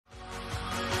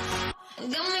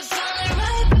What's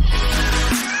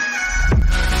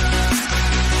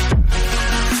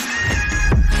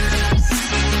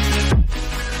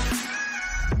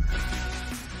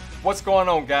going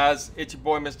on, guys? It's your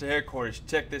boy Mr. Headquarters.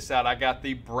 Check this out. I got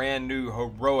the brand new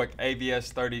heroic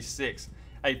AVS-36.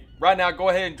 Hey, right now go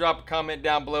ahead and drop a comment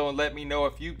down below and let me know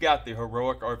if you got the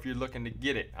heroic or if you're looking to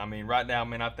get it. I mean, right now,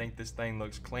 man, I think this thing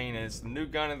looks clean and it's the new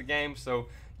gun in the game, so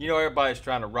you know everybody's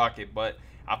trying to rock it. But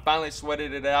I finally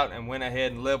sweated it out and went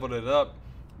ahead and leveled it up.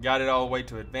 Got it all the way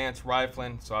to advanced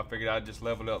rifling, so I figured I'd just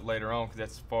level it up later on because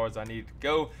that's as far as I needed to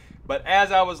go. But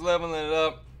as I was leveling it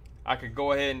up, I could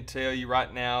go ahead and tell you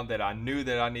right now that I knew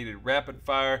that I needed rapid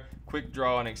fire, quick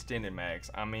draw, and extended mags.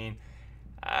 I mean,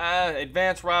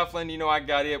 advanced rifling, you know, I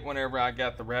got it whenever I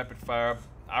got the rapid fire.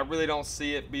 I really don't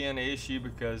see it being an issue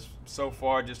because so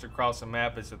far just across the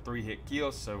map it's a 3-hit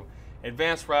kill. So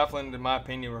advanced rifling, in my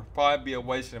opinion, would probably be a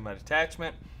waste of an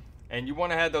attachment. And you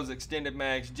want to have those extended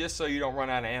mags just so you don't run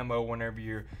out of ammo whenever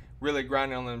you're really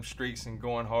grinding on them streaks and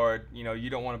going hard. You know, you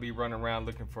don't want to be running around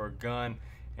looking for a gun.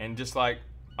 And just like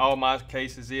all my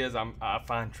cases is, I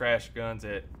find trash guns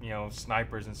at, you know,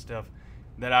 snipers and stuff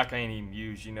that I can't even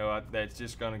use, you know, that's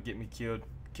just going to get me killed,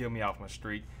 kill me off my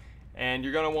streak. And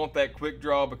you're going to want that quick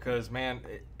draw because, man,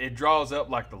 it draws up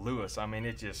like the Lewis. I mean,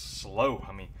 it's just slow.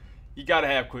 I mean, you got to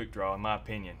have quick draw, in my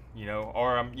opinion, you know,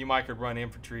 or you might could run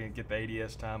infantry and get the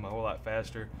ADS time a whole lot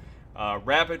faster.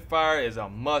 Rapid fire is a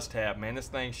must-have, man. This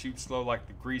thing shoots slow like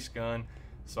the grease gun.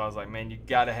 So I was like, man, you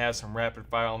got to have some rapid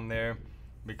fire on there,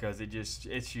 because it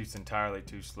shoots entirely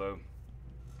too slow.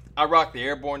 I rock the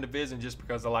airborne division just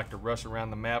because I like to rush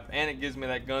around the map, and it gives me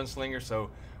that gunslinger.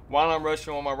 So while I'm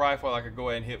rushing on my rifle, I could go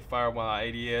ahead and hit fire while I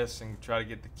ADS and try to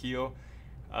get the kill.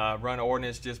 Run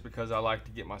ordnance just because I like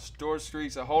to get my storage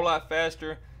streaks a whole lot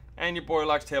faster, and your boy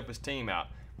likes to help his team out.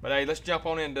 But hey, let's jump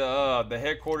on into the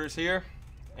headquarters here,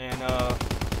 and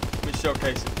let me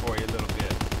showcase it for you a little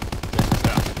bit. Check this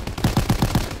out.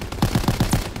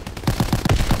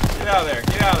 Get out of there,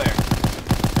 get out of there.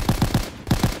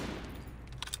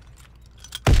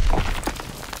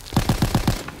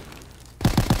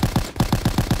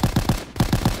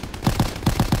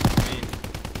 I mean,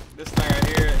 this thing right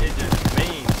here, it just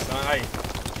means, son. Hey,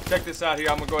 check this out here.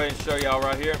 I'm gonna go ahead and show y'all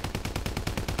right here.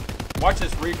 Watch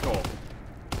this recoil.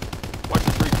 Watch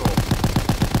this recoil.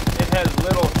 It has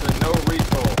little to no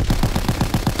recoil.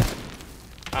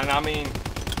 And I mean,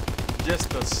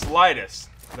 just the slightest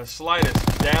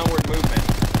downward movement.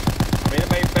 I mean,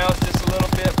 it may bounce just a little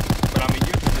bit, but I mean,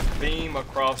 you can just beam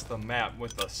across the map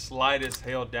with the slightest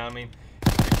held down. I mean,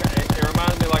 it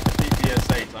reminds me like the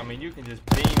PPSH. I mean, you can just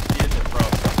beam kids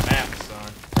across the map,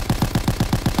 son.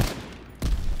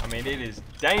 I mean, it is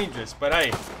dangerous, but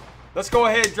hey, let's go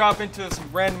ahead and drop into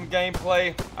some random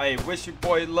gameplay. Hey, wish your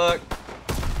boy luck.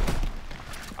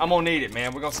 I'm gonna need it,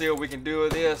 man. We're gonna see what we can do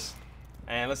with this.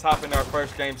 And let's hop into our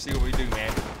first game, see what we do,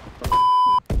 man.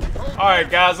 Alright,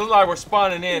 guys, looks like we're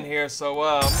spawning in here. So,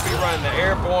 I'm gonna be running the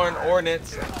airborne,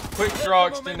 ordnance, quick draw,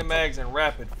 extended mags, and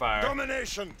rapid fire.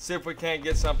 Domination. See if we can't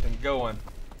get something going.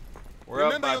 We're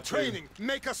up by 2. Training.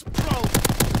 Make us proud.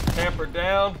 Camper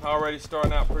down, already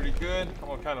starting out pretty good. I'm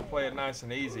gonna kind of play it nice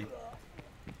and easy.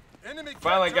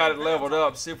 Finally got it leveled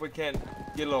up. See if we can't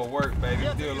get a little work, baby.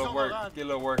 Do a little work, get a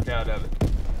little work out of it.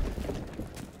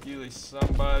 Usually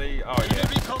somebody. Oh yeah.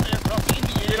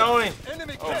 Get on him.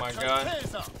 Oh my god.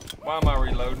 Why am I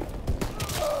reloading?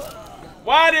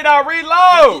 Why did I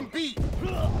reload? We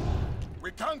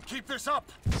can't keep this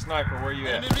up. Sniper, where you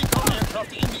at?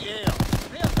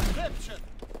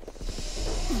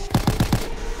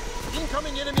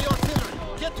 Incoming enemy artillery.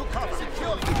 Get to cover.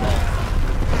 Securing.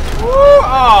 Woo!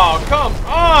 Oh, come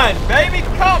on, baby,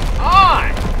 come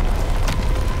on!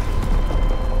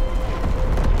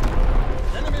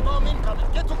 Enemy bomb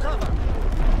incoming. Get to cover.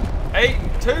 8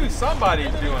 and 2.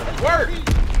 Somebody's doing work.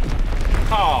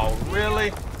 Oh,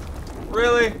 really?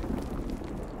 Really?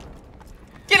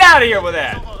 Get out of here with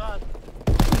that!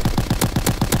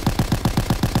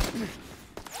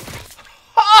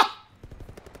 Ha!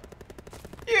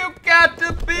 You got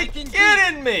to be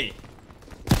kidding me!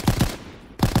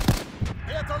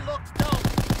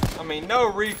 I mean, no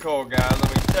recoil, guys. I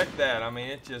mean, check that. I mean,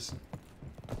 it's just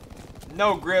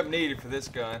no grip needed for this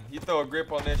gun. You throw a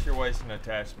grip on this, you're wasting an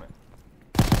attachment.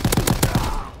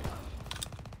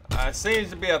 It seems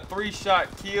to be a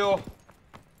 3-shot kill.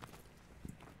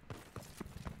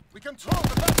 We control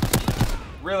the battlefield.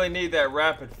 Really need that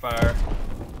rapid fire.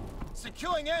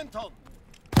 Securing Anton.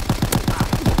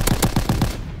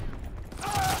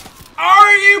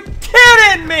 Are you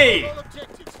kidding me? All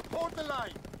objectives. Hold the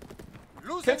line.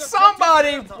 Can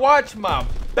somebody watch my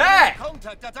back?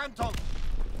 Contact at Anton.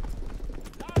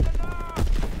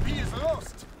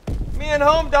 and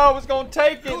Home Dog was gonna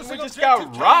take it, and we just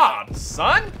got robbed,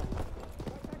 son.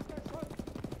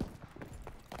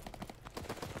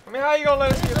 I mean, how you gonna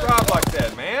let us get robbed like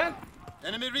that, man?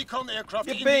 Enemy recon aircraft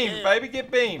Get in beamed, the air. baby, get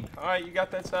beamed. All right, you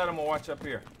got that side. I'm gonna watch up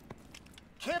here.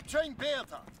 Capturing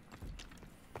Bertha.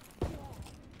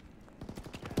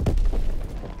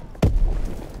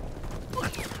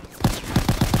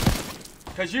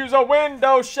 Cause you's a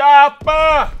window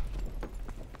shopper.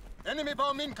 Enemy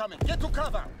bomb incoming. Get to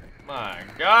cover. My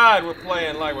God, we're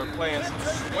playing like we're playing some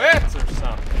sweats or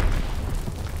something.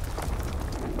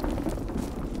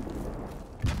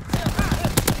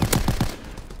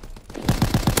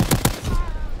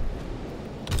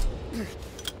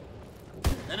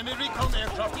 Enemy recon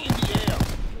aircraft in the air.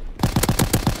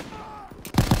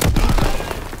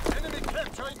 Enemy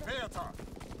capturing Bertha.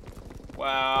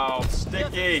 Wow, sticky.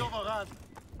 Bertha is overrun.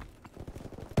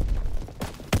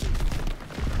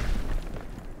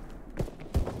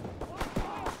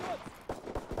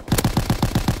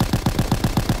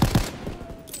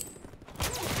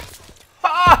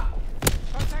 Ha!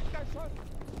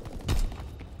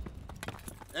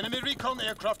 Enemy recon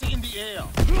aircraft in the air.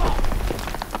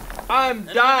 I'm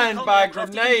Enemy dying recon by aircraft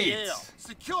in the air. grenades.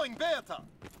 Securing Bertha.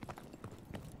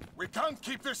 We can't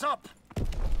keep this up.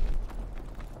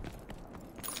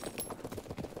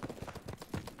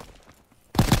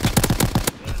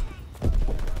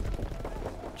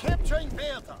 Capturing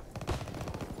Bertha.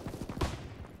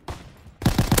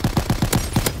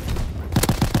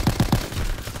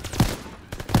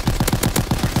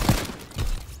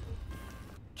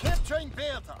 Capturing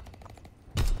Bertha.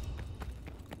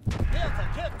 Bertha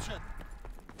captured.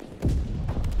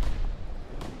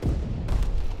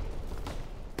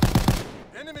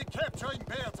 Enemy capturing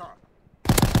Bertha.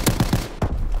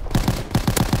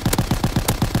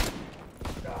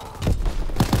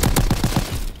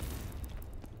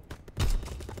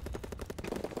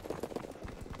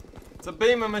 It's a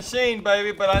beaming machine,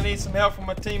 baby, but I need some help from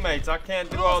my teammates. I can't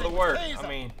do all the work. I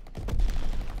mean,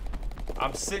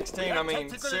 I'm 16. I mean,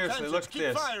 seriously, look at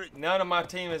this. None of my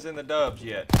team is in the dubs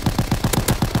yet.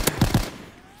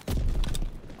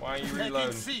 Why are you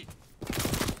reloading? C.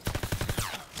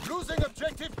 Losing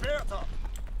objective Bertha.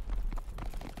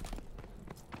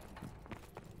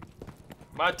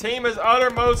 My team is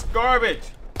uttermost garbage.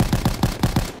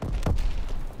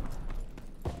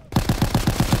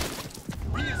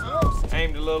 B is lost.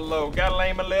 Aimed a little low. Gotta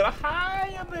aim a little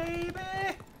higher, baby.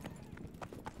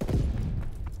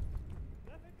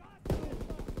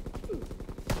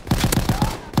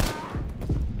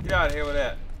 Get out of here with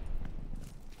that.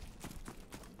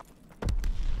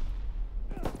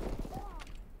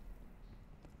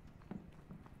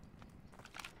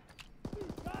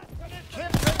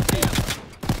 Capturing Bertha.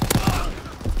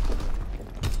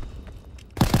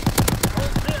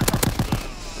 Hold Bertha.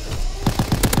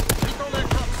 Recon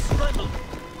aircraft scrambled.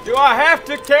 Do I have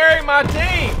to carry my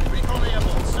team? Recon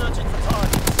airborne searching for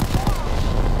targets.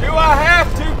 Do I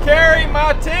have to carry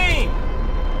my team?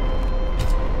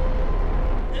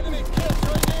 Enemy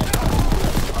capturing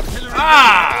aircraft. Artillery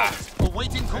Ah!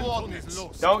 awaiting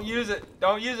coordinates. Don't use it.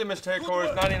 Don't use it, Mr.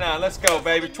 Headquarters 99. Let's go,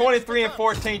 baby. 23 and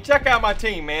 14. Check out my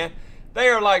team, man. They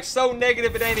are like so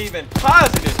negative it ain't even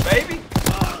positive, baby.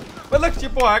 But look at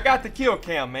your boy. I got the kill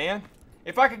cam, man.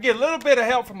 If I could get a little bit of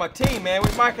help from my team, man,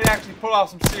 we might could actually pull off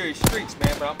some serious streaks,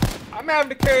 man. But I'm having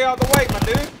to carry all the weight, my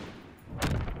dude.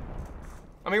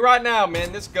 I mean, right now,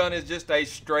 man, this gun is just a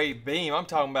straight beam. I'm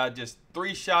talking about just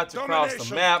 3 shots across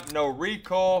the map, no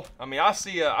recoil. I mean, I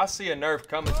see a nerf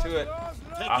coming to it.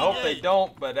 I hope they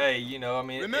don't, but hey, you know, I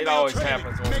mean, it always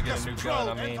happens when we get a new gun.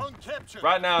 I mean,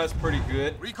 right now it's pretty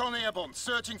good. Recon airborne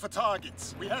searching for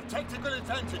targets. We have tactical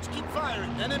advantage. Keep firing.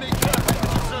 Enemy care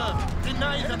package observed.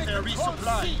 Deny them their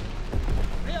resupply.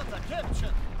 Bertha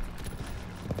captured.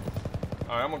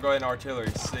 All right, I'm gonna go ahead and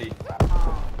artillery C.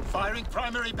 Firing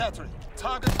primary battery.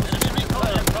 Target enemy recon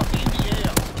aircraft in the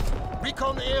air.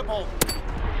 Recon airborne.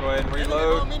 Go ahead and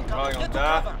reload. Probably gonna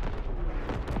die.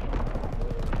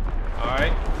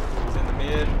 Alright, he's in the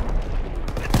mid.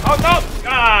 Oh no!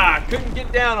 Ah! Couldn't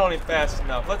get down on him fast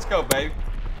enough. Let's go, baby.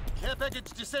 Care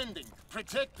package descending.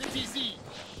 Protect the TZ.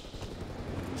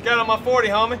 Just got on my 40,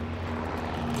 homie.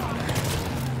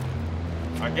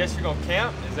 I guess you're gonna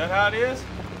camp? Is that how it is?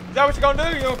 Is that what you're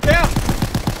gonna do? You're gonna camp?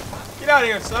 Get out of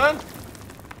here, son.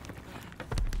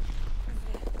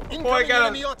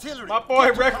 My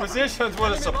boy requisitions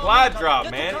with a supply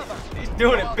drop, man. He's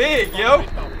doing it big, yo.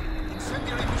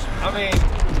 I mean,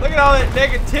 look at all that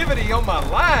negativity on my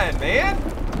line, man.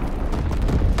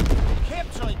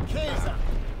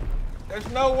 There's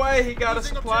no way he got a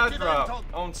supply drop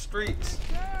on streets.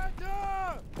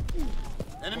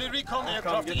 Enemy recon Come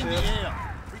aircraft get in the this. air.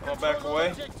 We Come control back all away.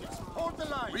 objectives. Hold the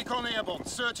line. Recon airborne,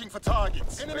 searching for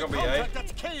targets. Enemy gonna be contact A.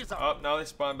 at Kaiser. Oh, no, they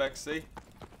spawned back C.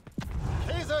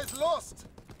 Kaiser is lost.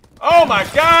 Oh my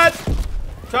God!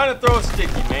 Trying to throw a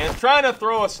sticky, man. Trying to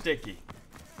throw a sticky.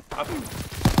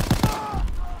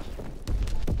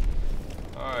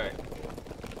 Alright.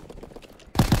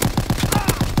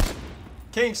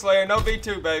 Kingslayer, no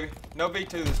V2, baby. No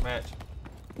V2 this match.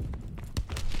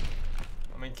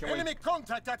 I mean, Enemy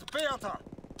contact at Bertha.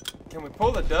 can we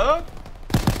pull the dub?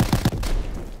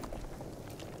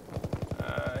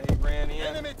 He ran in.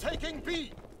 Enemy taking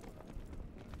B.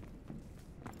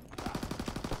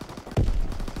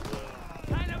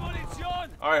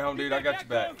 Alright, home dude, I got you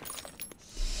back.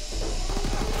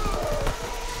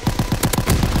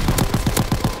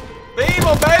 Beam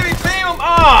him, baby! Beam him!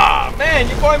 Ah, man,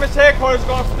 your boy Mr. Headquarters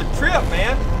going for the trip,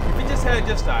 man. If he just had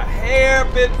just a hair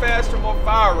bit faster, more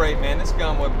fire rate, man, this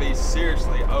gun would be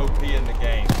seriously OP in the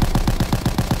game.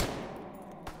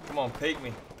 Come on, peek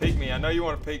me. Peek me. I know you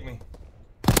want to peek me.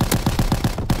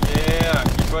 Yeah,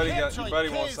 your buddy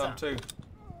wants some too.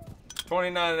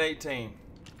 29 and 18.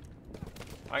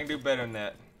 I can do better than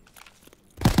that.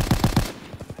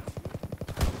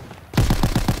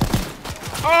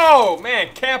 Oh, man,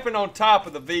 camping on top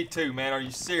of the V2, man. Are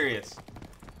you serious?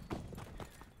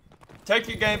 Take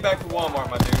your game back to Walmart,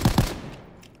 my dude.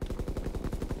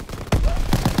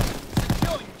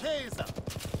 Securing Kaiser.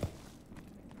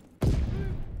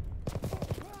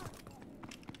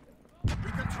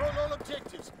 We control all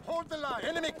objectives. Hold the line.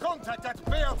 Enemy contact at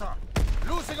Bertha.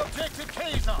 Losing objective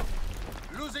Kaiser.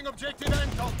 Losing objective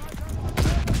Anton.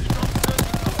 Become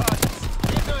searching for targets.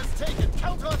 Kaiser is taken.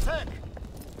 Counter-attack.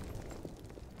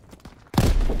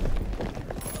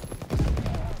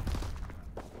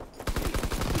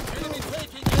 Enemy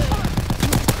taking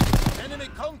A. Enemy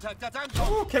contact at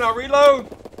Anton. Ooh, can I reload?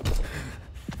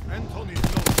 Anton is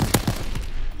low.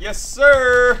 Yes,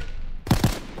 sir.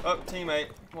 Up, teammate.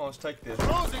 Come on, let's take this.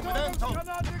 Closing with Anton.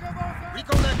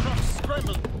 Recon aircraft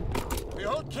scrambled. We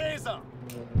hold Kaiser.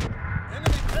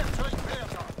 Enemy capturing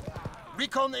Bertha.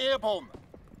 Recon airborne.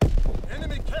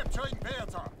 Enemy capturing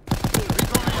Bertha.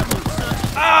 Recon airborne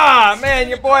searching. Ah, man,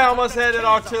 your boy almost had that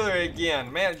artillery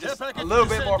again. Man, just a little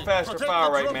bit more faster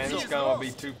fire rate, man. This gun will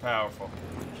be too powerful.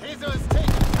 Kaiser is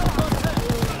taken.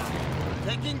 Counter-attack.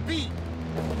 Taking B.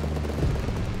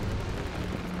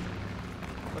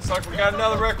 Looks like we got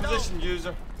another requisition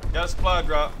user. Got a supply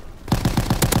drop.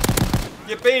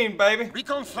 Get beamed, baby.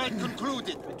 Recon flight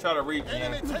concluded. They try to reach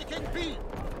Enemy in. taking B.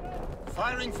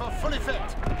 Firing for full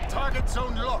effect. Target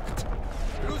zone locked.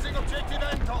 Losing objective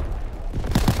Anton.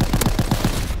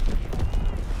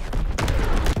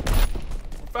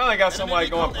 Finally got somebody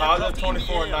going positive,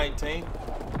 24 and 19.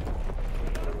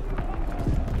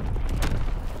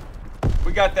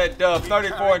 We got that dub,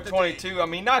 34 and 22. I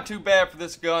mean, not too bad for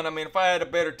this gun. I mean, if I had a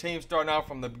better team starting out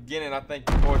from the beginning, I think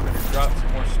the boys would have dropped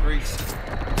some more streaks.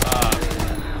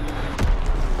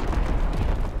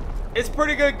 It's a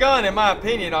pretty good gun, in my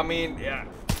opinion. I mean, yeah,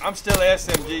 I'm still an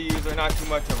SMG user, not too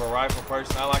much of a rifle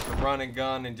person. I like to run and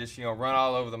gun and just, run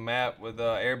all over the map with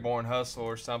airborne hustle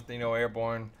or something,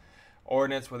 airborne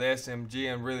ordnance with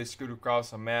SMG and really scoot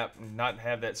across the map and not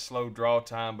have that slow draw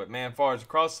time. But man, as far as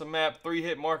across the map,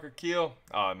 3-hit marker kill,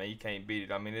 oh man, you can't beat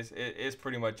it. I mean, it's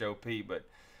pretty much OP. But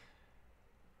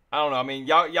I don't know. I mean,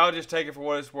 y'all just take it for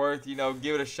what it's worth.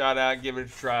 Give it a shot out, give it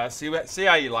a try, see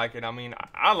how you like it. I mean,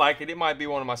 I like it. It might be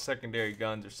one of my secondary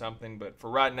guns or something. But for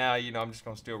right now, I'm just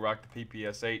gonna still rock the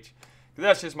PPSH. Cause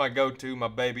that's just my go-to, my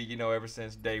baby. Ever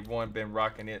since day one, been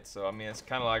rocking it. So I mean, it's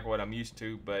kind of like what I'm used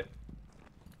to. But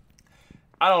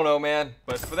I don't know, man.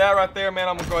 But for that right there, man,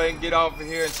 I'm going to go ahead and get off of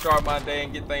here and start my day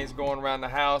and get things going around the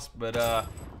house. But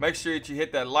make sure that you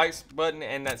hit that like button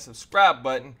and that subscribe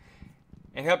button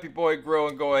and help your boy grow,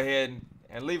 and go ahead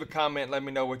and leave a comment. Let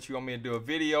me know what you want me to do a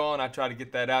video on. I try to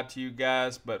get that out to you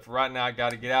guys. But for right now, I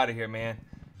got to get out of here, man.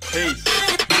 Peace.